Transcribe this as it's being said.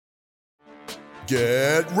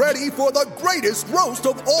Get ready for the greatest roast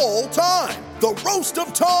of all time, the Roast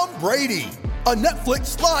of Tom Brady, a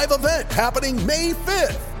Netflix live event happening May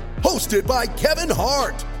 5th. Hosted by Kevin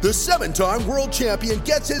Hart, the 7-time world champion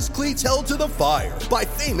gets his cleats held to the fire by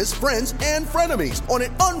famous friends and frenemies on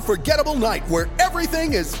an unforgettable night where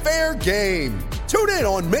everything is fair game. Tune in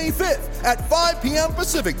on May 5th at 5 p.m.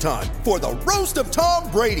 Pacific time for the Roast of Tom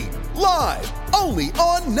Brady, live only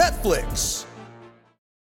on Netflix.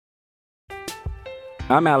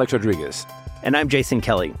 I'm Alex Rodriguez. And I'm Jason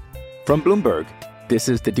Kelly. From Bloomberg, this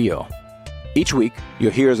is The Deal. Each week,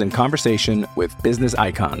 you'll hear us in conversation with business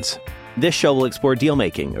icons. This show will explore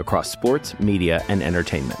deal-making across sports, media, and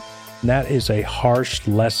entertainment. That is a harsh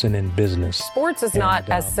lesson in business. Sports is not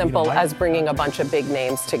as simple as bringing a bunch of big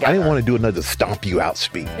names together. I didn't want to do another stomp you out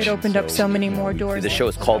speech. It opened up so many more doors. The show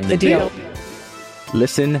is called The Deal.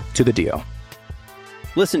 Listen to The Deal.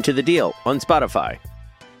 Listen to The Deal on Spotify.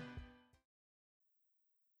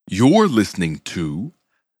 You're listening to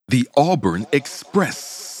The Auburn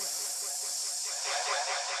Express.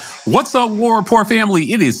 What's up, War Report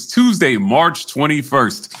family? It is Tuesday, March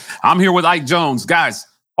 21st. I'm here with Ike Jones. Guys,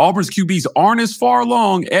 Auburn's QBs aren't as far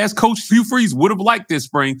along as Coach Hugh Freeze would have liked this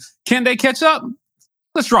spring. Can they catch up?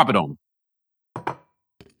 Let's drop it on them.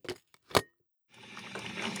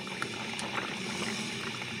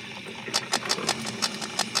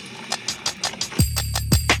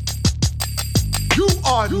 You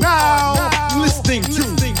are now listening to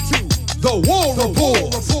the War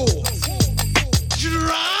Report.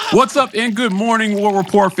 What's up and good morning, War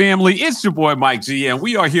Report family. It's your boy Mike G, and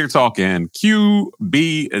we are here talking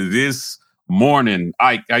QB this morning.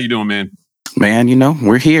 Ike, how you doing, man? Man, you know,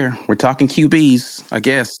 we're here. We're talking QBs, I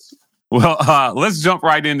guess. Well, let's jump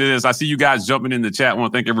right into this. I see you guys jumping in the chat. I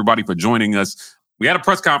want to thank everybody for joining us. We had a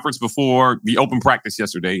press conference before the open practice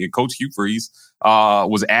yesterday, and Coach Hugh Freeze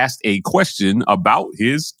was asked a question about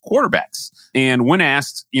his quarterbacks. And when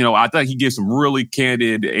asked, you know, I thought he gave some really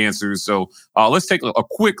candid answers. So let's take a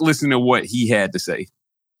quick listen to what he had to say.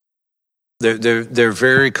 They're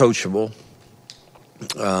very coachable.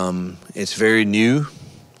 It's very new,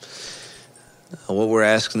 what we're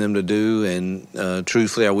asking them to do. And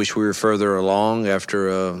truthfully, I wish we were further along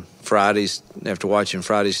after watching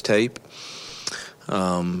Friday's tape.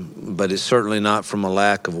 But it's certainly not from a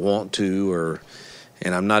lack of want to,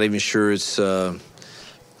 and I'm not even sure it's a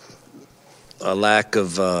lack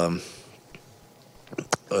of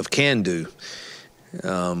can do.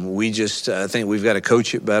 I think we've got to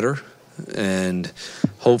coach it better, and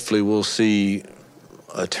hopefully we'll see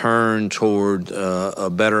a turn toward a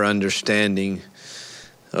better understanding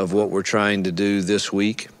of what we're trying to do this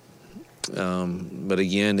week. But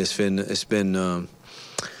again, it's been.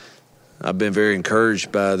 I've been very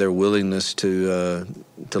encouraged by their willingness to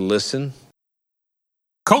listen.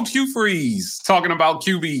 Coach Hugh Freeze talking about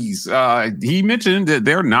QBs. He mentioned that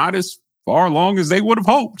they're not as far along as they would have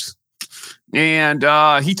hoped. And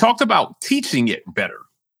he talked about teaching it better.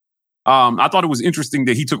 I thought it was interesting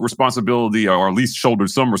that he took responsibility, or at least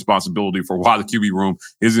shouldered some responsibility, for why the QB room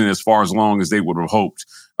isn't as far along as they would have hoped.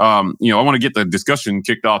 I want to get the discussion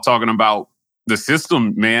kicked off talking about the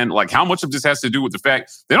system, man. Like, how much of this has to do with the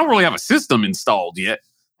fact they don't really have a system installed yet?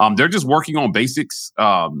 They're just working on basics.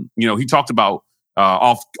 He talked about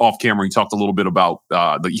off camera. He talked a little bit about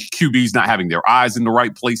the QBs not having their eyes in the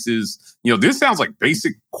right places. This sounds like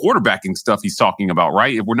basic quarterbacking stuff he's talking about,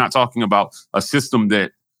 right? If we're not talking about a system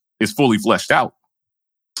that is fully fleshed out.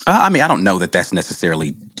 I don't know that that's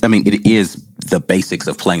necessarily. It is the basics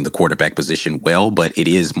of playing the quarterback position well, but it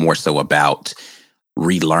is more so about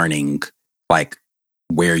relearning, like,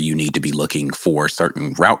 where you need to be looking for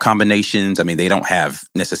certain route combinations. They don't have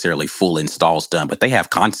necessarily full installs done, but they have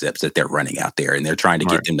concepts that they're running out there, and they're trying to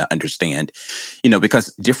get them to understand,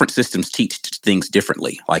 because different systems teach things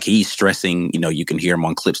differently. Like, he's stressing, you can hear him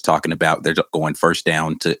on clips talking about they're going first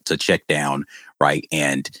down to check down, right?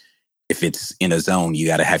 And if it's in a zone, you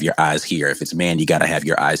got to have your eyes here. If it's man, you got to have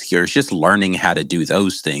your eyes here. It's just learning how to do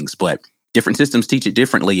those things, but different systems teach it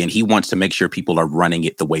differently, and he wants to make sure people are running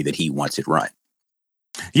it the way that he wants it run.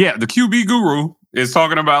 Yeah, the QB guru is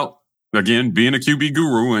talking about, again, being a QB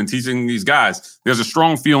guru and teaching these guys. There's a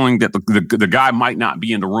strong feeling that the guy might not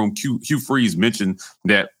be in the room. Hugh Freeze mentioned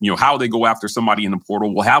that, how they go after somebody in the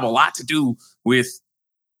portal will have a lot to do with,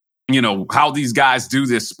 how these guys do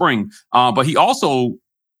this spring. But he also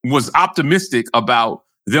was optimistic about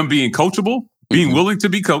them being coachable, being willing to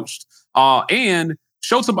be coached, and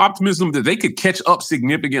showed some optimism that they could catch up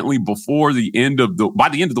significantly by the end of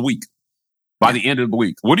the week. By the end of the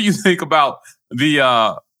week, what do you think about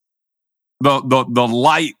the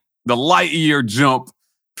light year jump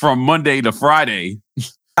from Monday to Friday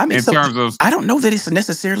I mean, in terms of, I don't know that it's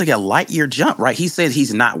necessarily a light year jump, right? He said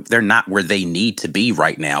they're not where they need to be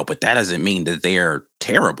right now, but that doesn't mean that they're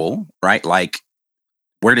terrible, right? Like,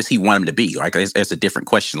 where does he want them to be? Like, it's a different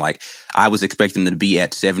question. Like, I was expecting them to be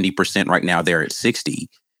at 70% right now, they're at 60.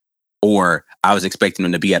 Or I was expecting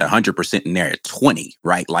them to be at 100% and they're at 20,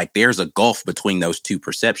 right? Like, there's a gulf between those two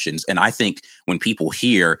perceptions. And I think when people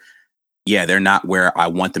hear, yeah, they're not where I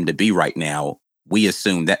want them to be right now, we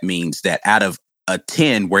assume that means that out of a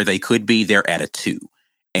 10 where they could be, they're at a 2.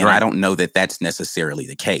 And right. I don't know that that's necessarily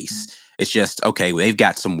the case. It's just, okay, they've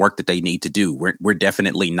got some work that they need to do. We're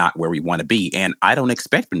definitely not where we want to be. And I don't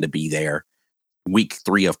expect them to be there week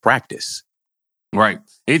 3 of practice. Right.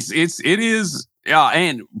 It is. Yeah,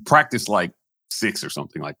 and practice like 6 or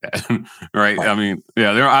something like that, right? I mean,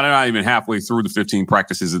 yeah, they're not even halfway through the 15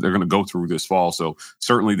 practices that they're going to go through this fall. So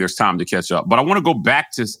certainly there's time to catch up. But I want to go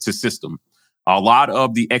back to system. A lot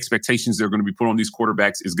of the expectations that are going to be put on these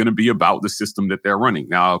quarterbacks is going to be about the system that they're running.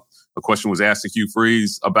 Now, a question was asked to Hugh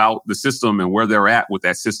Freeze about the system and where they're at with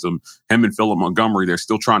that system. Him and Philip Montgomery, they're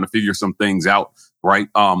still trying to figure some things out, right?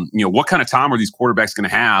 What kind of time are these quarterbacks going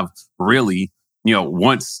to have, really,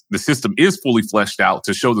 once the system is fully fleshed out,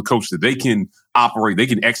 to show the coach that they can operate, they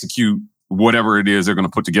can execute whatever it is they're going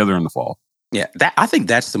to put together in the fall. Yeah, I think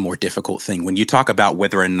that's the more difficult thing when you talk about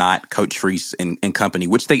whether or not Coach Freeze and company,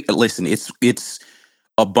 which it's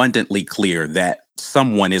abundantly clear that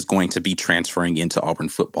someone is going to be transferring into Auburn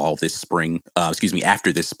football this spring,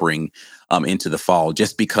 after this spring, into the fall,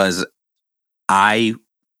 just because I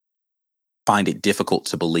find it difficult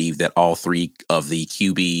to believe that all 3 of the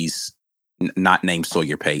QBs, not named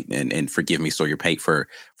Sawyer Pate, and forgive me, Sawyer Pate, for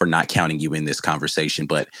not counting you in this conversation,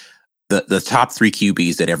 but the top 3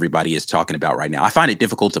 QBs that everybody is talking about right now, I find it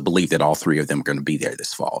difficult to believe that all 3 of them are going to be there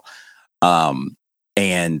this fall.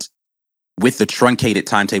 And with the truncated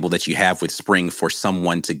timetable that you have with spring, for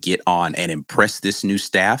someone to get on and impress this new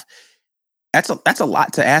staff, that's a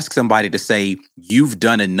lot to ask somebody to say, you've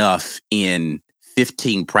done enough in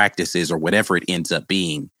 15 practices or whatever it ends up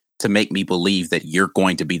being to make me believe that you're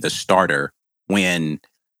going to be the starter when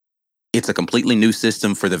it's a completely new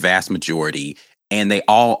system for the vast majority. And they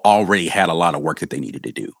all already had a lot of work that they needed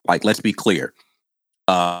to do. Like, let's be clear.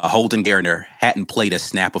 Holden Geriner hadn't played a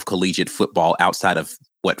snap of collegiate football outside of,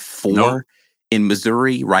 4 in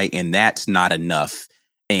Missouri, right? And that's not enough.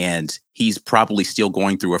 And he's probably still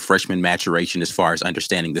going through a freshman maturation as far as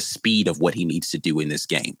understanding the speed of what he needs to do in this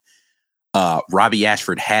game. Robbie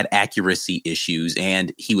Ashford had accuracy issues,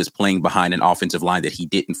 and he was playing behind an offensive line that he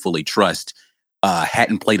didn't fully trust.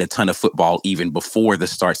 Hadn't played a ton of football even before the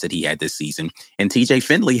starts that he had this season. And TJ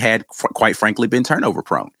Finley had, quite frankly, been turnover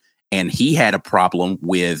prone. And he had a problem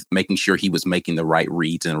with making sure he was making the right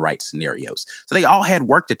reads in the right scenarios. So they all had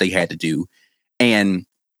work that they had to do. And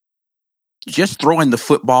just throwing the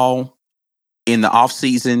football in the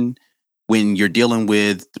offseason when you're dealing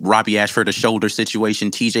with Robbie Ashford, a shoulder situation,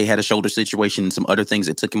 TJ had a shoulder situation, and some other things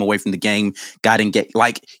that took him away from the game,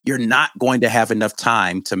 you're not going to have enough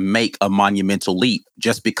time to make a monumental leap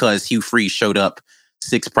just because Hugh Freeze showed up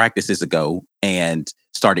 6 practices ago and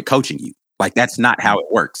started coaching you. Like, that's not how it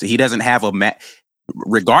works. He doesn't have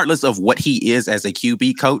regardless of what he is as a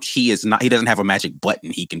QB coach, he doesn't have a magic button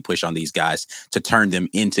he can push on these guys to turn them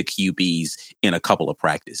into QBs in a couple of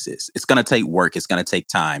practices. It's going to take work. It's going to take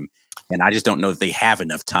time. And I just don't know if they have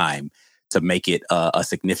enough time to make it a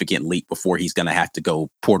significant leap before he's going to have to go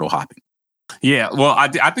portal hopping. Yeah, well, I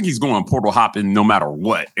think he's going portal hopping no matter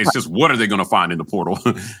what. It's just, what are they going to find in the portal?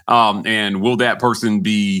 And will that person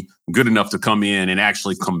be good enough to come in and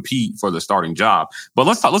actually compete for the starting job? But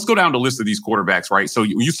let's go down the list of these quarterbacks, right? So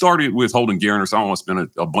you started with Holden Geriner, so I don't want to spend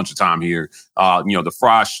a bunch of time here. The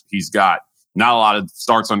Frosh, he's got not a lot of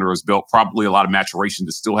starts under his belt, probably a lot of maturation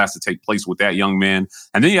that still has to take place with that young man.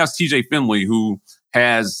 And then you have TJ Finley, who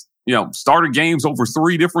has, started games over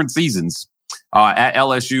 3 different seasons. At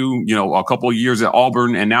LSU, a couple of years at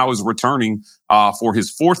Auburn, and now is returning for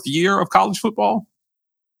his 4th year of college football.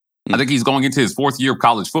 I think he's going into his 4th year of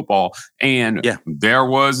college football. And there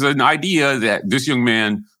was an idea that this young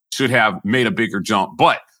man should have made a bigger jump.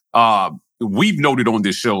 But we've noted on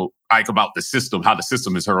this show, Ike, about the system, how the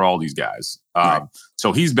system has hurt all these guys.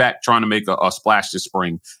 So he's back trying to make a splash this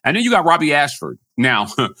spring. And then you got Robbie Ashford. Now,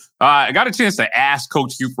 I got a chance to ask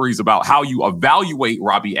Coach Hugh Freeze about how you evaluate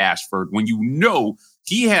Robbie Ashford when you know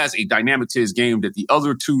he has a dynamic to his game that the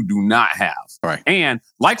other 2 do not have. Right. And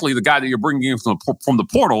likely the guy that you're bringing in from the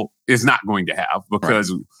portal is not going to have,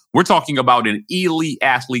 because we're talking about an elite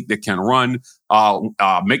athlete that can run,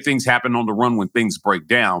 make things happen on the run when things break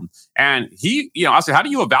down. And I said, how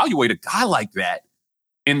do you evaluate a guy like that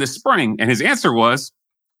in the spring? And his answer was,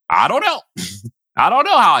 I don't know. I don't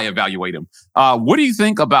know how I evaluate him. What do you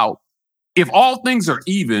think about, if all things are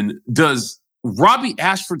even, does Robbie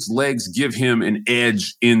Ashford's legs give him an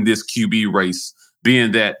edge in this QB race,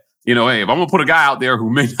 being that, hey, if I'm going to put a guy out there who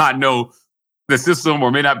may not know the system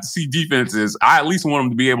or may not see defenses, I at least want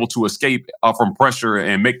him to be able to escape from pressure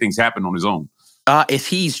and make things happen on his own. If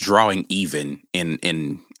he's drawing even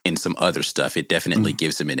in some other stuff, it definitely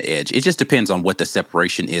gives him an edge. It just depends on what the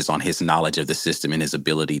separation is on his knowledge of the system and his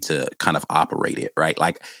ability to kind of operate it, right?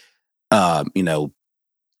 Like,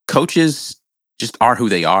 coaches just are who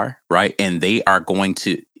they are, right? And they are going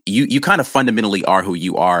to, you kind of fundamentally are who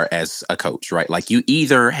you are as a coach, right? Like, you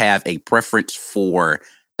either have a preference for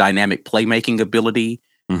dynamic playmaking ability,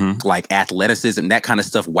 like athleticism, that kind of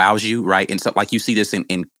stuff wows you, right? And so, like, you see this in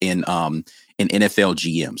NFL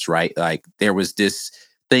GMs, right? Like, there was this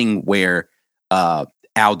thing where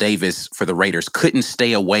Al Davis for the Raiders couldn't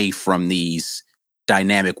stay away from these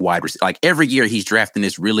dynamic wide receivers. Like, every year he's drafting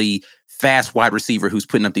this really fast wide receiver who's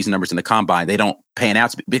putting up these numbers in the combine. They don't pan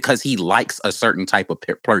out because he likes a certain type of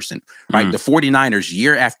person, right? The 49ers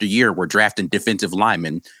year after year were drafting defensive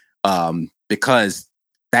linemen because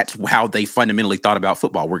that's how they fundamentally thought about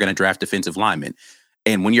football. We're going to draft defensive linemen.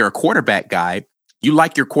 And when you're a quarterback guy, you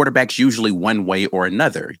like your quarterbacks usually one way or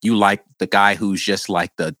another. You like the guy who's just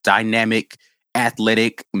like the dynamic,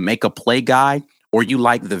 athletic, make a play guy, or you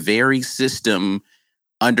like the very system,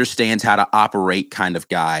 understands how to operate kind of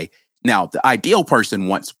guy. Now, the ideal person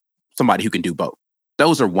wants somebody who can do both.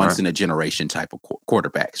 Those are once in a generation type of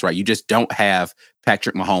quarterbacks, right? You just don't have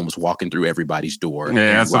Patrick Mahomes walking through everybody's door.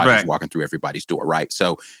 Yeah, that's a fact. Walking through everybody's door, right?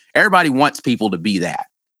 So everybody wants people to be that.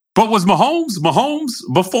 But was Mahomes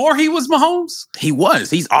before he was Mahomes? He was.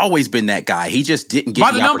 He's always been that guy. He just didn't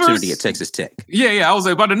get the opportunity at Texas Tech. Yeah. I was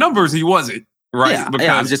like, by the numbers, he wasn't. Right.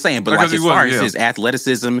 Yeah, I'm just saying, but like, as far as his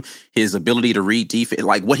athleticism, his ability to read defense,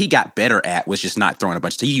 like what he got better at was just not throwing a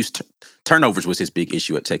bunch. He used turnovers was his big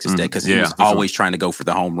issue at Texas Tech because he was always trying to go for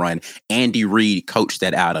the home run. Andy Reid coached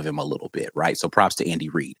that out of him a little bit, right? So props to Andy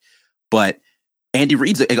Reid. But Andy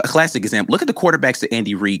Reid's a classic example. Look at the quarterbacks that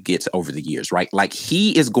Andy Reid gets over the years, right? Like,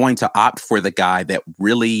 he is going to opt for the guy that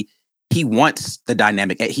really, he wants the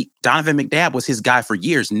dynamic. Donovan McNabb was his guy for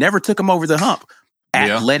years, never took him over the hump.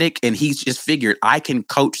 Athletic, and he's just figured, I can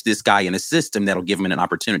coach this guy in a system that'll give him an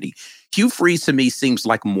opportunity. Hugh Freeze to me seems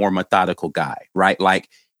like a more methodical guy, right? Like,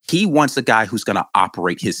 he wants a guy who's going to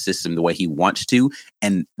operate his system the way he wants to.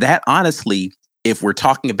 And that, honestly, if we're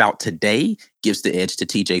talking about today, gives the edge to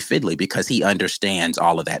TJ Finley because he understands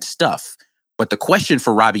all of that stuff. But the question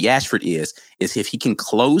for Robbie Ashford is if he can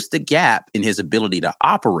close the gap in his ability to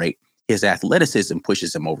operate, his athleticism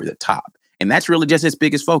pushes him over the top. And that's really just his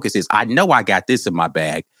biggest focus is, I know I got this in my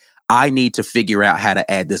bag. I need to figure out how to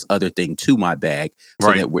add this other thing to my bag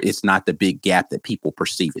so that it's not the big gap that people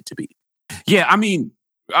perceive it to be. Yeah, I mean,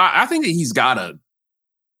 I think that he's got to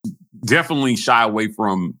definitely shy away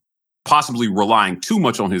from possibly relying too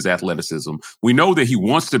much on his athleticism. We know that he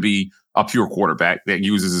wants to be a pure quarterback that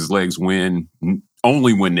uses his legs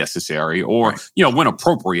only when necessary or, when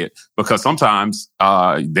appropriate, because sometimes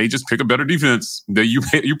they just pick a better defense. You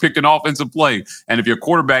picked an offensive play. And if your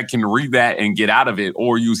quarterback can read that and get out of it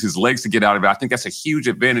or use his legs to get out of it, I think that's a huge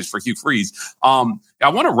advantage for Hugh Freeze. I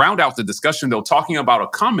want to round out the discussion, though, talking about a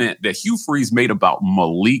comment that Hugh Freeze made about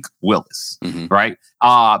Malik Willis, right?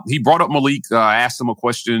 He brought up Malik, asked him a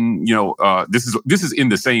question. This is in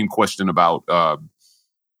the same question about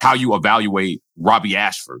how you evaluate Robbie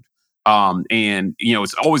Ashford.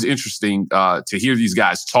 It's always interesting to hear these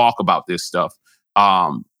guys talk about this stuff.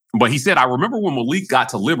 But he said, I remember when Malik got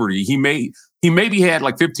to Liberty, he maybe had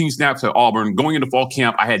like 15 snaps at Auburn. Going into fall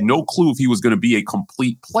camp, I had no clue if he was going to be a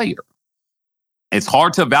complete player. It's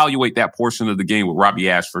hard to evaluate that portion of the game with Robbie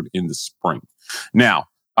Ashford in the spring. Now,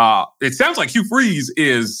 it sounds like Hugh Freeze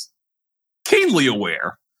is keenly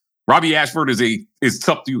aware Robbie Ashford is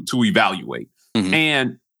tough to evaluate.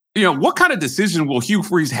 And what kind of decision will Hugh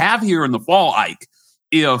Freeze have here in the fall, Ike,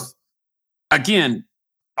 if, again,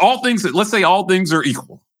 let's say all things are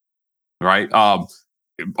equal, right? All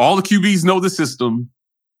the QBs know the system,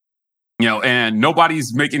 and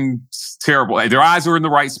nobody's making terrible. Their eyes are in the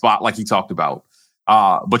right spot, like he talked about.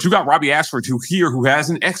 But you got Robbie Ashford who has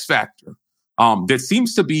an X factor that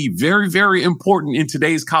seems to be very, very important in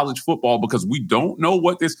today's college football because we don't know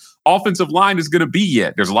what this offensive line is going to be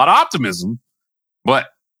yet. There's a lot of optimism, but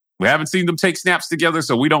we haven't seen them take snaps together,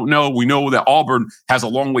 so we don't know. We know that Auburn has a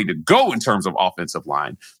long way to go in terms of offensive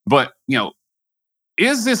line. But,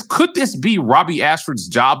 could this be Robbie Ashford's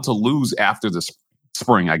job to lose after the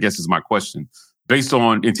spring, I guess is my question, based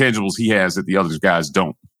on intangibles he has that the other guys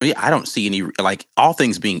don't? I don't see any, like, all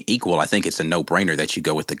things being equal, I think it's a no-brainer that you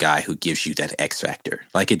go with the guy who gives you that X factor.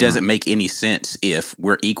 Like, it doesn't make any sense if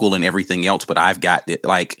we're equal in everything else, but I've got it.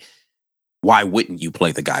 Like, why wouldn't you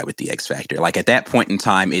play the guy with the X factor? Like, at that point in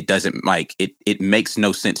time, it doesn't, like, it makes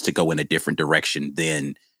no sense to go in a different direction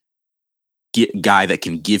than get a guy that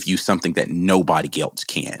can give you something that nobody else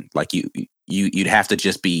can. Like, you'd have to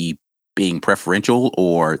just be being preferential,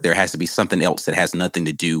 or there has to be something else that has nothing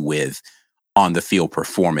to do with on the field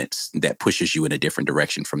performance that pushes you in a different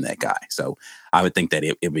direction from that guy. So I would think that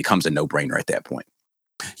it becomes a no-brainer at that point.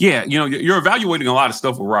 Yeah, you're evaluating a lot of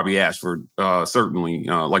stuff with Robbie Ashford, certainly.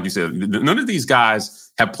 Like you said, none of these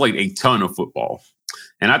guys have played a ton of football.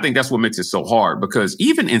 And I think that's what makes it so hard, because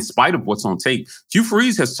even in spite of what's on tape, Hugh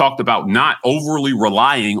Freeze has talked about not overly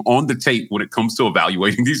relying on the tape when it comes to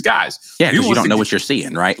evaluating these guys. Yeah, because you don't know what you're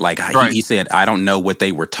seeing, right? Like he said, I don't know what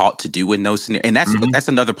they were taught to do in those scenarios. And that's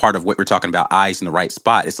another part of what we're talking about, eyes in the right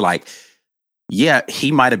spot. It's like, yeah,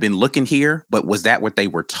 he might have been looking here, but was that what they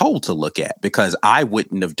were told to look at? Because I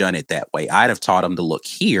wouldn't have done it that way. I'd have taught him to look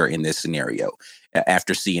here in this scenario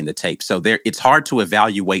after seeing the tape. So it's hard to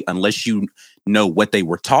evaluate unless you know what they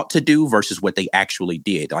were taught to do versus what they actually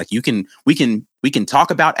did. Like, we can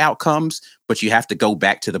talk about outcomes, but you have to go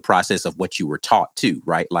back to the process of what you were taught to,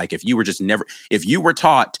 right? Like, if you were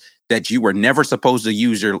taught that you were never supposed to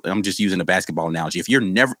use I'm just using a basketball analogy. If you're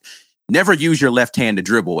never use your left hand to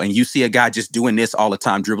dribble, and you see a guy just doing this all the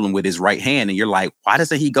time, dribbling with his right hand, and you're like, why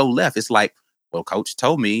doesn't he go left? It's like, well, coach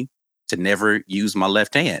told me to never use my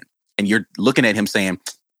left hand. And you're looking at him saying,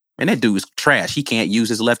 man, that dude's trash. He can't use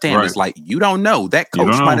his left hand. Right. It's like, you don't know. That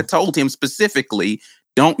coach might have told him specifically,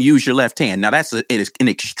 don't use your left hand. Now, that's an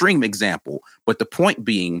extreme example. But the point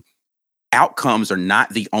being, outcomes are not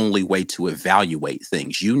the only way to evaluate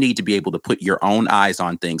things. You need to be able to put your own eyes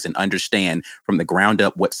on things and understand from the ground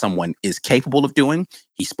up what someone is capable of doing.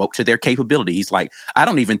 He spoke to their capability. He's like, I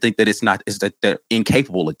don't even think that is that they're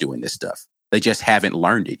incapable of doing this stuff. They just haven't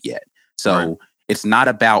learned it yet. So It's not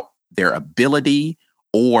about their ability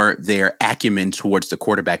or their acumen towards the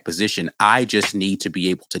quarterback position. I just need to be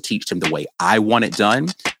able to teach them the way I want it done,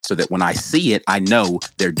 so that when I see it, I know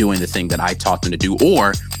they're doing the thing that I taught them to do,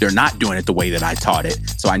 or they're not doing it the way that I taught it,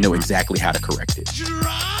 so I know exactly how to correct it.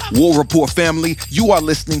 War Report family, you are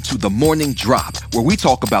listening to The Morning Drop, where we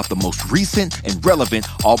talk about the most recent and relevant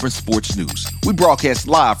Auburn sports news. We broadcast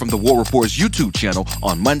live from the War Report's YouTube channel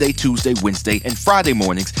on Monday, Tuesday, Wednesday, and Friday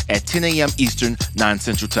mornings at 10 a.m. Eastern, 9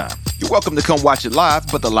 Central Time. You're welcome to come watch it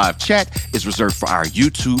live, but the live chat is reserved for our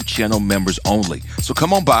YouTube channel members only. So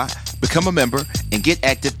come on by, become a member, and get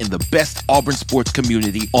active in the best Auburn sports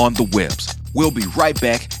community on the webs. We'll be right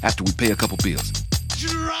back after we pay a couple bills.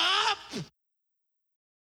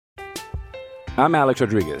 I'm Alex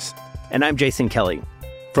Rodriguez. And I'm Jason Kelly.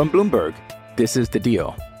 From Bloomberg, this is The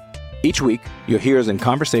Deal. Each week, you'll hear us in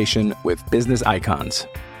conversation with business icons.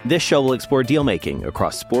 This show will explore deal-making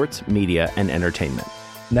across sports, media, and entertainment.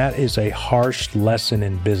 That is a harsh lesson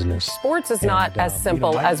in business. Sports is not as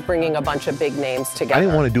simple as bringing a bunch of big names together. I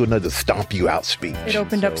didn't want to do another stomp you out speech. It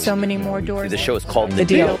opened up so many more doors. The show is called The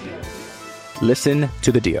Deal. Listen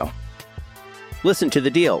to The Deal. Listen to The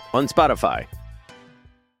Deal on Spotify.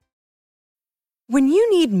 When you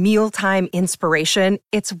need mealtime inspiration,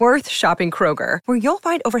 it's worth shopping Kroger, where you'll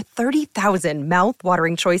find over 30,000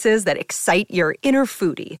 mouth-watering choices that excite your inner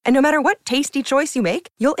foodie. And no matter what tasty choice you make,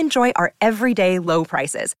 you'll enjoy our everyday low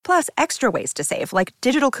prices, plus extra ways to save, like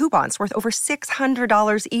digital coupons worth over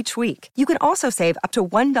 $600 each week. You can also save up to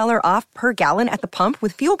 $1 off per gallon at the pump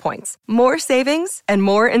with fuel points. More savings and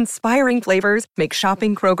more inspiring flavors make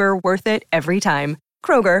shopping Kroger worth it every time.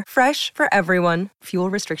 Kroger, fresh for everyone. Fuel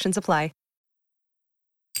restrictions apply.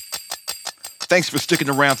 Thanks for sticking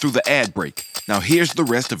around through the ad break. Now here's the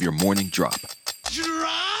rest of your morning drop.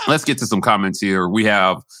 Let's get to some comments here. We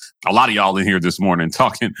have a lot of y'all in here this morning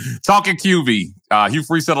talking QB. Hugh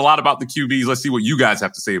Freeze said a lot about the QBs. Let's see what you guys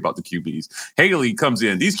have to say about the QBs. Haley comes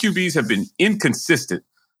in. These QBs have been inconsistent.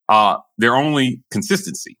 Their only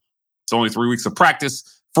consistency. It's only 3 weeks of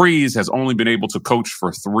practice. Freeze has only been able to coach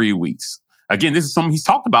for 3 weeks. Again, this is something he's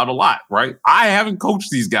talked about a lot, right? I haven't coached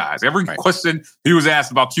these guys. Every question he was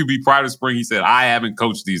asked about QB prior to spring, he said, I haven't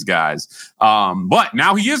coached these guys. But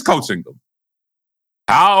now he is coaching them.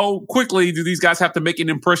 How quickly do these guys have to make an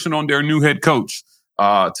impression on their new head coach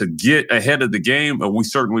to get ahead of the game? We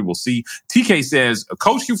certainly will see. TK says,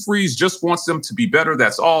 Coach Hugh Freeze just wants them to be better.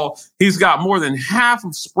 That's all. He's got more than half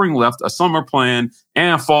of spring left, a summer plan,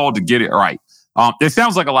 and fall to get it right. It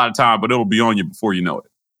sounds like a lot of time, but it'll be on you before you know it.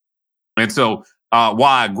 And so while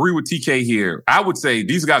I agree with TK here, I would say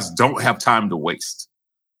these guys don't have time to waste.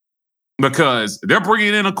 because they're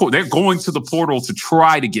bringing in they're going to the portal to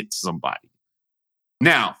try to get somebody.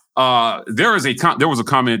 Now, there was a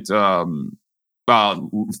comment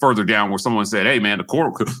further down where someone said, "Hey, man, the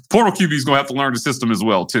portal QB is going to have to learn the system as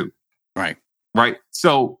well, too." Right.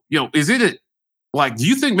 So, is it do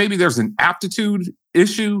you think maybe there's an aptitude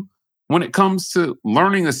issue when it comes to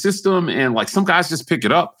learning a system, and some guys just pick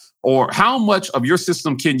it up? Or how much of your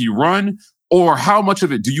system can you run? Or how much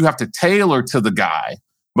of it do you have to tailor to the guy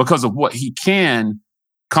because of what he can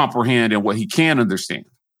comprehend and what he can understand?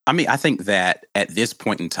 I mean, I think that at this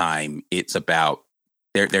point in time, it's about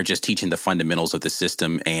they're just teaching the fundamentals of the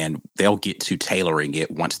system, and they'll get to tailoring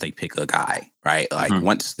it once they pick a guy, right?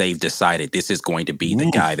 Once they've decided this is going to be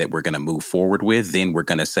the guy that we're going to move forward with, then we're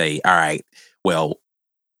going to say, all right, well,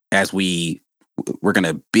 as we're going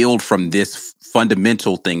to build from this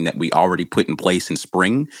fundamental thing that we already put in place in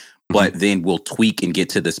spring, but then we'll tweak and get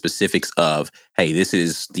to the specifics of, hey, this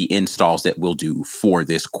is the installs that we'll do for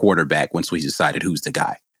this quarterback once we decided who's the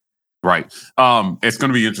guy. Right. It's going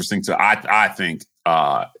to be interesting I think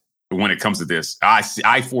when it comes to this,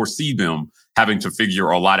 I foresee them having to figure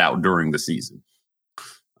a lot out during the season.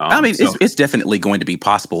 It's definitely going to be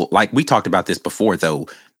possible. Like we talked about this before, though,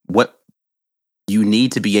 what you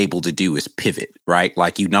need to be able to do is pivot, right?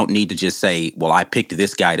 Like you don't need to just say, well, I picked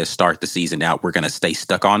this guy to start the season out. We're going to stay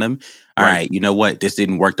stuck on him. All right, you know what? This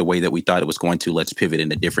didn't work the way that we thought it was going to. Let's pivot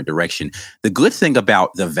in a different direction. The good thing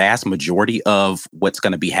about the vast majority of what's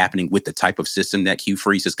going to be happening with the type of system that Hugh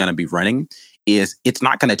Freeze is going to be running is it's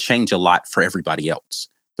not going to change a lot for everybody else.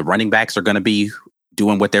 The running backs are going to be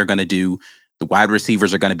doing what they're going to do. The wide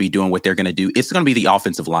receivers are going to be doing what they're going to do. It's going to be the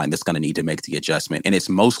offensive line that's going to need to make the adjustment. And it's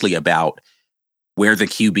mostly about where the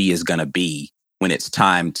QB is going to be when it's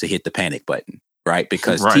time to hit the panic button, right?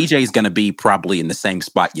 Because TJ is going to be probably in the same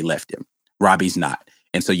spot you left him. Robbie's not.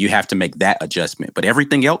 And so you have to make that adjustment. But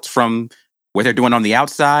everything else from what they're doing on the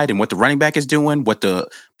outside and what the running back is doing, what the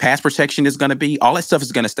pass protection is going to be, all that stuff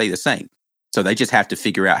is going to stay the same. So they just have to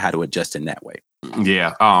figure out how to adjust in that way.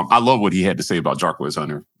 Yeah. I love what he had to say about Jarquez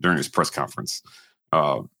Hunter during his press conference.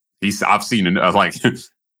 I've seen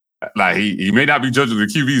he may not be judging the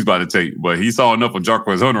QBs by the tape, but he saw enough of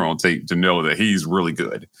Jarquez Hunter on tape to know that he's really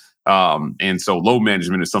good. And so load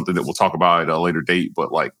management is something that we'll talk about at a later date.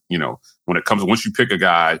 But when it comes, once you pick a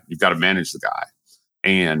guy, you've got to manage the guy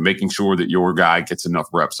and making sure that your guy gets enough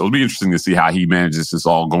reps. So it'll be interesting to see how he manages this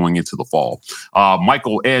all going into the fall.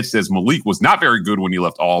 Michael Edge says Malik was not very good when he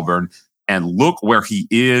left Auburn, and look where he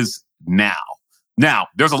is now. Now,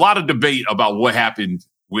 there's a lot of debate about what happened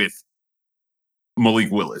with Malik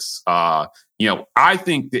Willis. I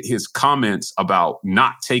think that his comments about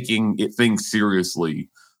not taking things seriously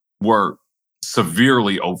were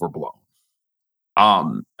severely overblown.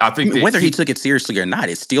 I think whether he took it seriously or not,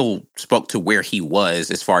 it still spoke to where he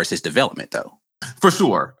was as far as his development, though. For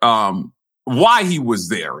sure. Why he was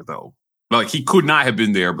there, though, he could not have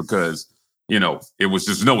been there because it was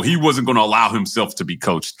just he wasn't going to allow himself to be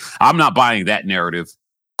coached. I'm not buying that narrative.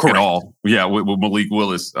 Correct. At all. Yeah, with Malik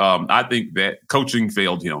Willis. I think that coaching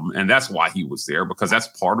failed him, and that's why he was there, because that's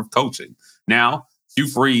part of coaching. Now, Hugh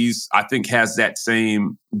Freeze, I think, has that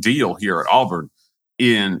same deal here at Auburn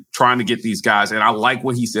in trying to get these guys, and I like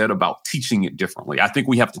what he said about teaching it differently. I think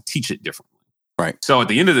we have to teach it differently. Right. So at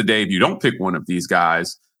the end of the day, if you don't pick one of these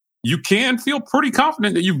guys, you can feel pretty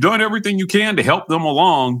confident that you've done everything you can to help them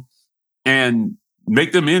along and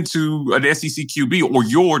make them into an SEC QB, or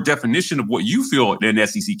your definition of what you feel an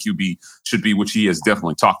SEC QB should be, which he has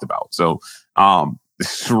definitely talked about. So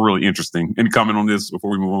this is really interesting. Any comment on this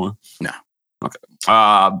before we move on? No.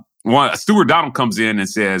 Okay. Stuart Donald comes in and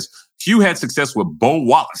says, Hugh had success with Bo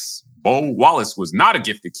Wallace. Bo Wallace was not a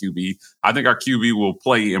gifted QB. I think our QB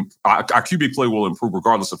play will improve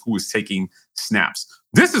regardless of who is taking snaps.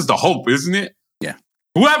 This is the hope, isn't it? Yeah.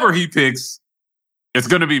 Whoever he picks, it's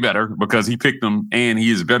going to be better because he picked them, and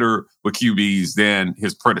he is better with QBs than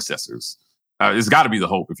his predecessors. It's got to be the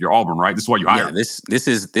hope if you're Auburn, right? This is why you hire. Yeah, this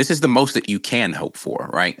is the most that you can hope for,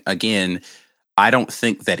 right? Again, I don't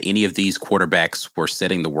think that any of these quarterbacks were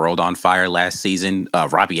setting the world on fire last season.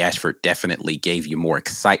 Robbie Ashford definitely gave you more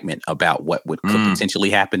excitement about what could potentially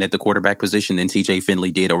happen at the quarterback position than TJ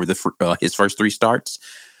Finley did over his first three starts.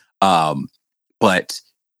 But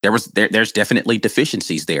there's definitely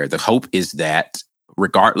deficiencies there. The hope is that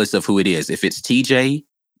regardless of who it is, if it's TJ,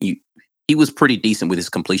 he was pretty decent with his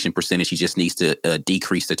completion percentage. He just needs to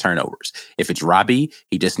decrease the turnovers. If it's Robbie,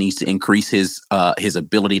 he just needs to increase his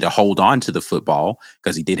ability to hold on to the football,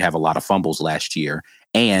 because he did have a lot of fumbles last year,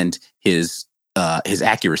 and his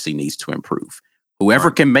accuracy needs to improve.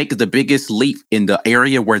 Whoever can make the biggest leap in the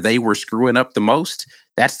area where they were screwing up the most,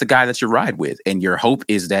 that's the guy that you ride with. And your hope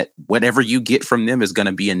is that whatever you get from them is going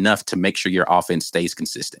to be enough to make sure your offense stays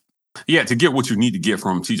consistent. Yeah, to get what you need to get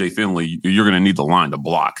from TJ Finley, you're going to need the line to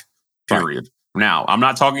block, period. Right. Now, I'm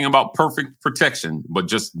not talking about perfect protection, but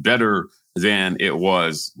just better than it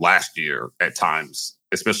was last year at times,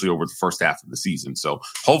 especially over the first half of the season. So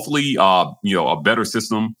hopefully, a better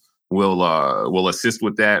system will assist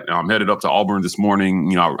with that. I'm headed up to Auburn this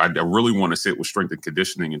morning. I really want to sit with strength and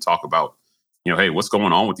conditioning and talk about, hey, what's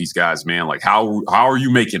going on with these guys, man? Like, how are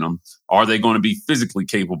you making them? Are they going to be physically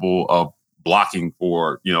capable of blocking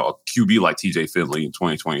for, a QB like TJ Finley in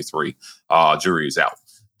 2023? Jury is out.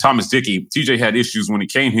 Thomas Dickey, TJ had issues when he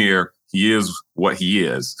came here. He is what he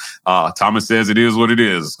is. Thomas says it is what it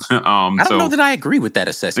is. I don't know that I agree with that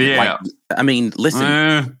assessment. Yeah.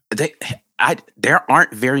 Listen, there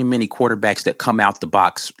aren't very many quarterbacks that come out the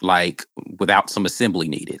box without some assembly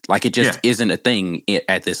needed. Like, it just isn't a thing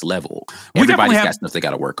at this level. Everybody's got stuff they got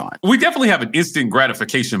to work on. We definitely have an instant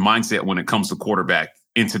gratification mindset when it comes to quarterback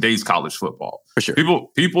in today's college football. For sure.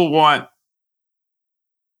 People want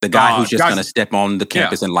the guy who's just going to step on the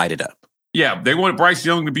campus and light it up. Yeah, they want Bryce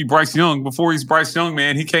Young to be Bryce Young. Before he's Bryce Young,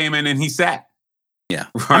 man, he came in and he sat. Yeah.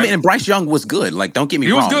 Right? And Bryce Young was good. Like, don't get me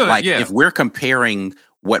wrong. He was good, if we're comparing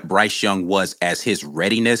what Bryce Young was as his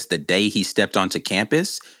readiness the day he stepped onto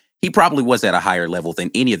campus, he probably was at a higher level than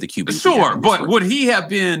any of the QBs. Sure, but would he have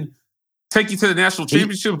been taking to the national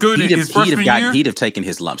championship good in his freshman year? He'd have taken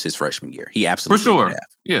his lumps his freshman year. He absolutely would have.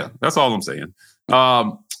 Yeah, that's all I'm saying.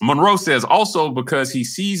 Monroe says also because he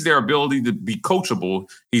sees their ability to be coachable,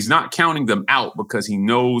 he's not counting them out because he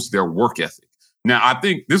knows their work ethic. Now, I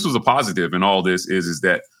think this was a positive in all this is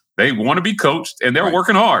that they want to be coached and they're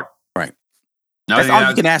working hard. Right. That's all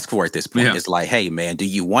you can ask for at this point. It's like, hey, man, do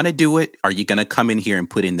you want to do it? Are you going to come in here and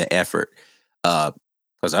put in the effort?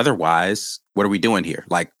 Because otherwise, what are we doing here?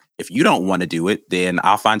 Like, if you don't want to do it, then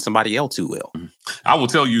I'll find somebody else who will. I will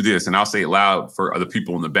tell you this, and I'll say it loud for other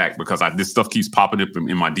people in the back because this stuff keeps popping up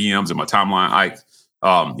in my DMs and my timeline. Ike,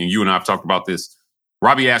 and you and I have talked about this.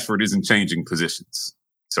 Robbie Ashford isn't changing positions.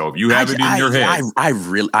 So if you have it in your head,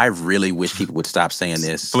 I really wish people would stop saying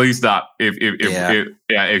this. Please stop.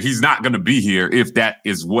 If he's not going to be here, if that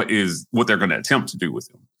is what they're going to attempt to do with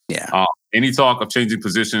him. Yeah. Any talk of changing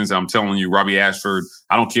positions, I'm telling you, Robbie Ashford,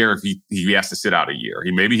 I don't care if he has to sit out a year.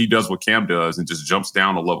 Maybe he does what Cam does and just jumps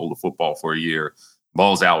down a level of football for a year,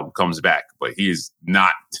 balls out, and comes back. But he's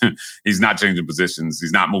not changing positions.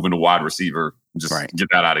 He's not moving to wide receiver. Just get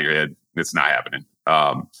that out of your head. It's not happening.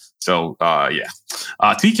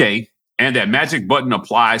 TK, and that magic button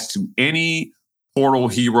applies to any portal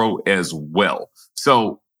hero as well.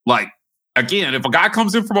 So, again, if a guy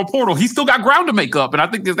comes in from a portal, he's still got ground to make up. And I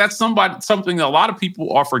think that's something that a lot of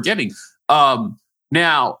people are forgetting.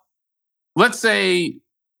 Now, let's say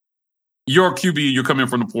you're a QB, you're coming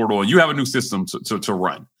from the portal, and you have a new system to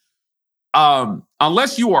run.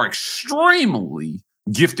 Unless you are extremely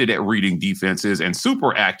gifted at reading defenses and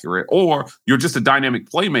super accurate, or you're just a dynamic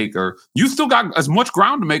playmaker, you still got as much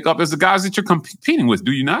ground to make up as the guys that you're competing with,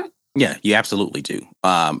 do you not? Yeah, you absolutely do.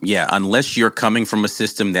 Unless you're coming from a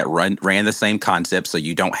system that ran the same concept, so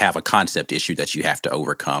you don't have a concept issue that you have to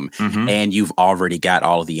overcome, and you've already got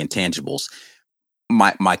all of the intangibles.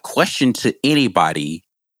 My question to anybody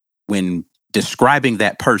when describing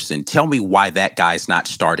that person, tell me why that guy's not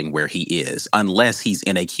starting where he is, unless he's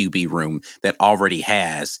in a QB room that already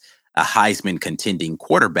has a Heisman contending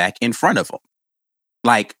quarterback in front of him.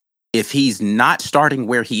 Like, if he's not starting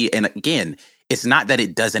where and again, it's not that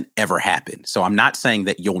it doesn't ever happen. So I'm not saying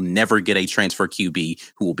that you'll never get a transfer QB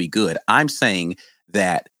who will be good. I'm saying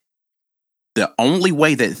that the only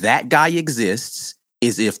way that guy exists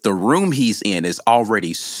is if the room he's in is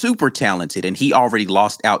already super talented and he already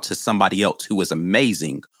lost out to somebody else who was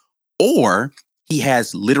amazing, or he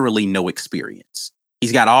has literally no experience.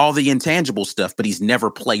 He's got all the intangible stuff, but he's never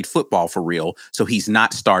played football for real. So he's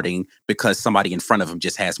not starting because somebody in front of him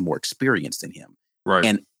just has more experience than him. Right.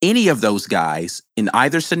 And any of those guys in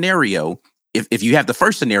either scenario, if you have the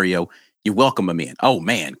first scenario, you welcome them in. Oh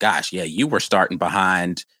man, gosh, yeah, you were starting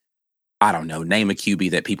behind, I don't know, name a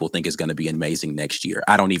QB that people think is going to be amazing next year.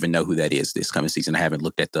 I don't even know who that is this coming season. I haven't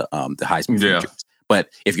looked at the Heisman futures. But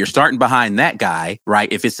if you're starting behind that guy, right,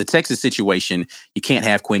 if it's the Texas situation, you can't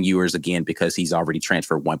have Quinn Ewers again because he's already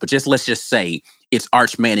transferred one. But let's just say it's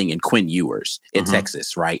Arch Manning and Quinn Ewers in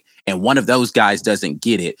Texas, right? And one of those guys doesn't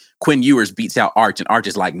get it. Quinn Ewers beats out Arch, and Arch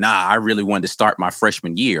is like, nah, I really wanted to start my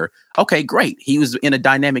freshman year. Okay, great. He was in a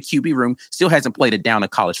dynamic QB room, still hasn't played a down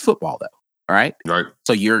of college football, though. All right? Right.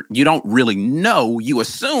 So you don't really know. You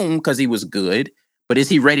assume because he was good, but is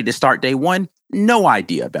he ready to start day one? No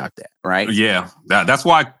idea about that, right? Yeah, that's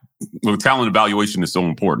why talent evaluation is so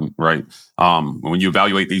important, right? When you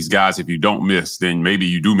evaluate these guys, if you don't miss, then maybe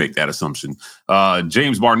you do make that assumption.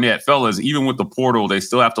 James Barnett, fellas, even with the portal, they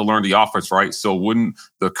still have to learn the offense, right? So wouldn't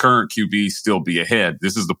the current QB still be ahead?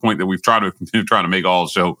 This is the point that we've tried to make all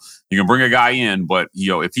show. You can bring a guy in, but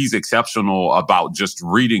if he's exceptional about just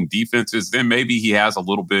reading defenses, then maybe he has a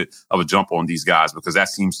little bit of a jump on these guys, because that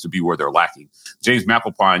seems to be where they're lacking. James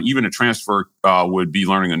McAlpine, even a transfer would be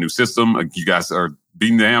learning a new system. You guys are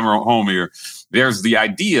beating the hammer home here. There's the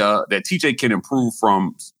idea that TJ can improve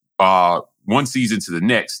from one season to the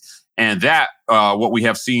next. And that what we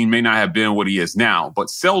have seen may not have been what he is now. But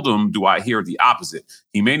seldom do I hear the opposite.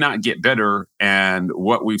 He may not get better, and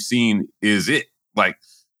what we've seen is it. Like,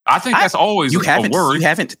 I think that's always a worry. You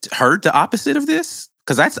haven't heard the opposite of this?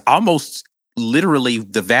 Because that's almost literally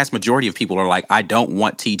the vast majority of people are like, I don't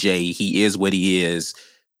want TJ. He is what he is.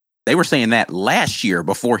 They were saying that last year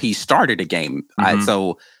before he started a game.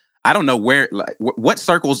 So I don't know what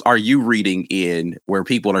circles are you reading in where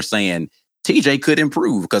people are saying TJ could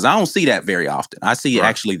improve? Because I don't see that very often. I see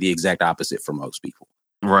actually the exact opposite for most people.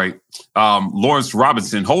 Right. Lawrence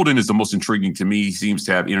Robinson, Holden is the most intriguing to me. He seems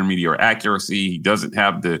to have intermediate accuracy. He doesn't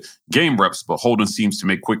have the game reps, but Holden seems to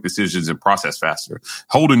make quick decisions and process faster.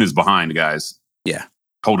 Holden is behind, guys. Yeah.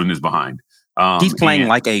 Holden is behind. He's playing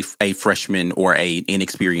like a freshman or a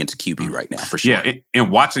inexperienced QB right now, for sure. Yeah,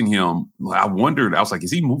 and watching him, I was like,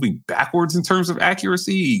 is he moving backwards in terms of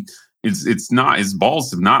accuracy? It's not, his balls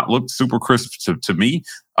have not looked super crisp to me.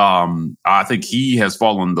 I think he has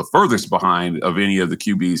fallen the furthest behind of any of the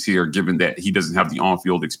QBs here, given that he doesn't have the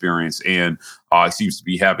on-field experience, and he seems to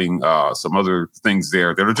be having some other things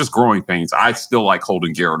there that are just growing pains. I still like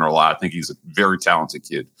Holden Geriner a lot. I think he's a very talented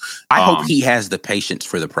kid. I hope he has the patience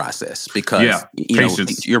for the process, because,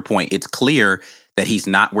 to your point, it's clear that he's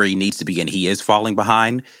not where he needs to be and he is falling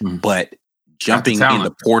behind, but jumping in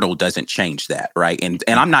the portal doesn't change that, right? And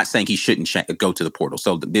I'm not saying he shouldn't go to the portal.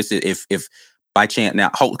 So this is if by chance,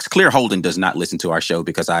 now it's clear Holden does not listen to our show,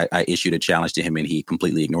 because I issued a challenge to him and he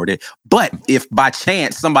completely ignored it. But if by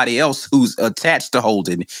chance somebody else who's attached to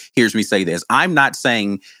Holden hears me say this, I'm not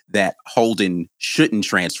saying that Holden shouldn't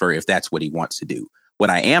transfer if that's what he wants to do. What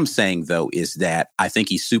I am saying, though, is that I think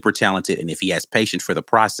he's super talented, and if he has patience for the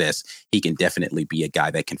process, he can definitely be a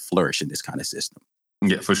guy that can flourish in this kind of system.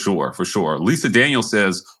 Yeah, for sure. For sure. Lisa Daniel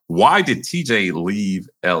says, why did TJ leave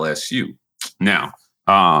LSU? Now,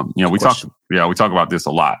 we talk about this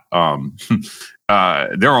a lot.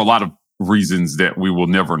 There are a lot of reasons that we will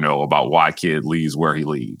never know about why kid leaves where he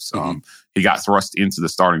leaves. He got thrust into the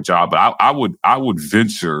starting job, but I would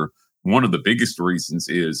venture one of the biggest reasons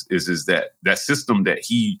is that system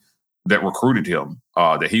that recruited him,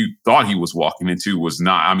 that he thought he was walking into was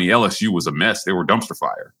not. I mean, LSU was a mess. They were dumpster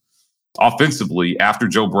fire. Offensively, after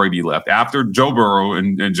Joe Brady left, after Joe Burrow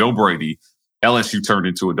and Joe Brady, LSU turned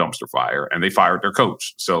into a dumpster fire, and they fired their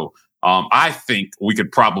coach. So I think we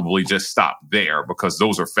could probably just stop there, because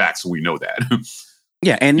those are facts. We know that.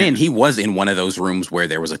 Yeah, and then he was in one of those rooms where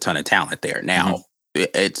there was a ton of talent there. Now,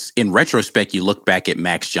 it's in retrospect, you look back at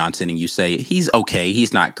Max Johnson and you say, he's okay,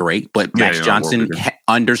 he's not great, but Max Johnson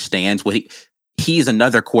understands what he's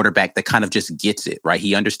another quarterback that kind of just gets it, right?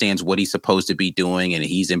 He understands what he's supposed to be doing, and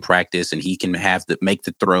he's in practice, and he can make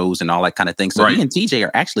the throws and all that kind of thing. So he and TJ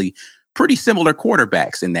are actually pretty similar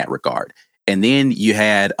quarterbacks in that regard. And then you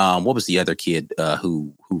had, what was the other kid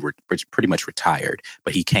who pretty much retired,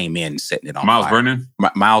 but he came in setting it on Miles fire. Brennan?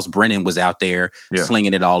 Miles Brennan was out there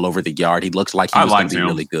slinging it all over the yard. He looks like he was going to be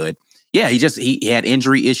really good. Yeah, he had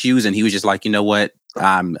injury issues, and he was just like, you know what?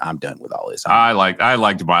 I'm done with all this. I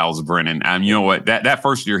liked Miles Brennan. And you know what? That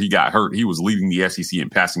first year he got hurt, he was leading the SEC in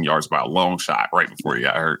passing yards by a long shot right before he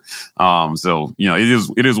got hurt. So,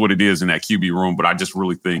 it is what it is in that QB room, but I just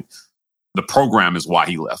really think the program is why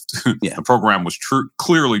he left. Yeah. The program was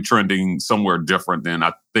clearly trending somewhere different than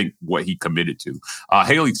I think what he committed to.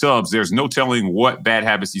 Haley Tubbs, there's no telling what bad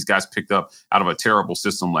habits these guys picked up out of a terrible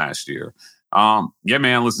system last year. Yeah,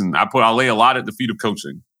 man, listen, I lay a lot at the feet of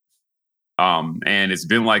coaching. And it's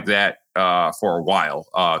been like that for a while.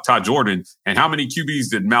 Todd Jordan, and how many QBs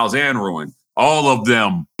did Malzahn ruin? All of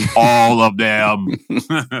them. All of them.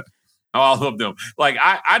 All of them. Like,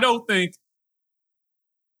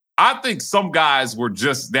 I think some guys were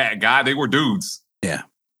just that guy. They were dudes. Yeah.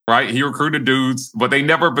 Right? He recruited dudes, but they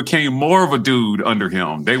never became more of a dude under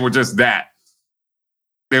him. They were just that.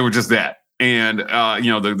 And, the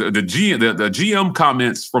GM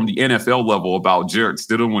comments from the NFL level about Jarrett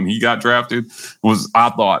Stidham when he got drafted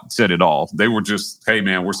I thought, said it all. They were just, hey,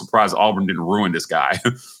 man, we're surprised Auburn didn't ruin this guy.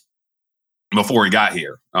 before he got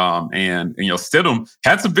here. And Stidham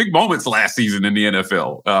had some big moments last season in the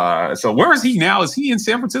NFL. So where is he now? Is he in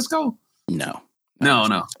San Francisco? No.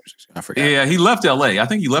 I forgot. Yeah, he left LA. I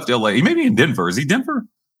think he left LA. He may be in Denver. Is he Denver?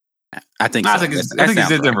 I think so. I think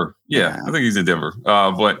he's in Denver. Yeah, I think he's in Denver.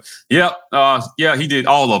 But he did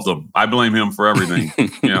all of them. I blame him for everything.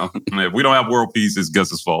 If we don't have world peace, it's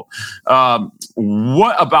Gus's fault.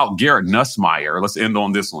 What about Garrett Nussmeier? Let's end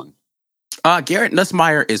on this one. Garrett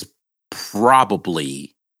Nussmeier is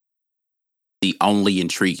probably the only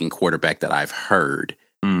intriguing quarterback that I've heard.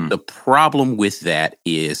 The problem with that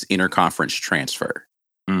is interconference transfer,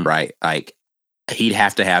 right? Like, he'd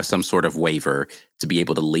have to have some sort of waiver to be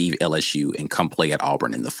able to leave LSU and come play at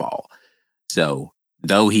Auburn in the fall. So,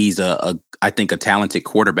 though he's I think a talented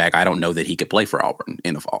quarterback, I don't know that he could play for Auburn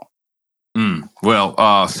in the fall. Well,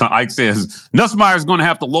 Ike says Nussmeier's going to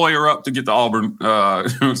have to lawyer up to get to Auburn,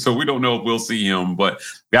 so we don't know if we'll see him. But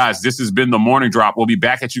guys, this has been the Morning Drop. We'll be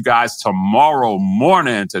back at you guys tomorrow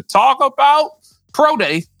morning to talk about Pro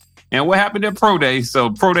Day and what happened at Pro Day. So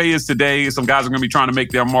Pro Day is today. Some guys are going to be trying to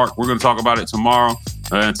make their mark. We're going to talk about it tomorrow.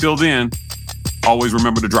 Until then, always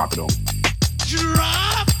remember to drop it on.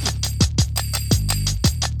 Drop!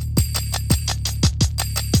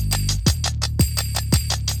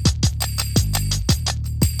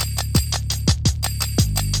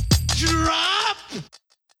 Drop!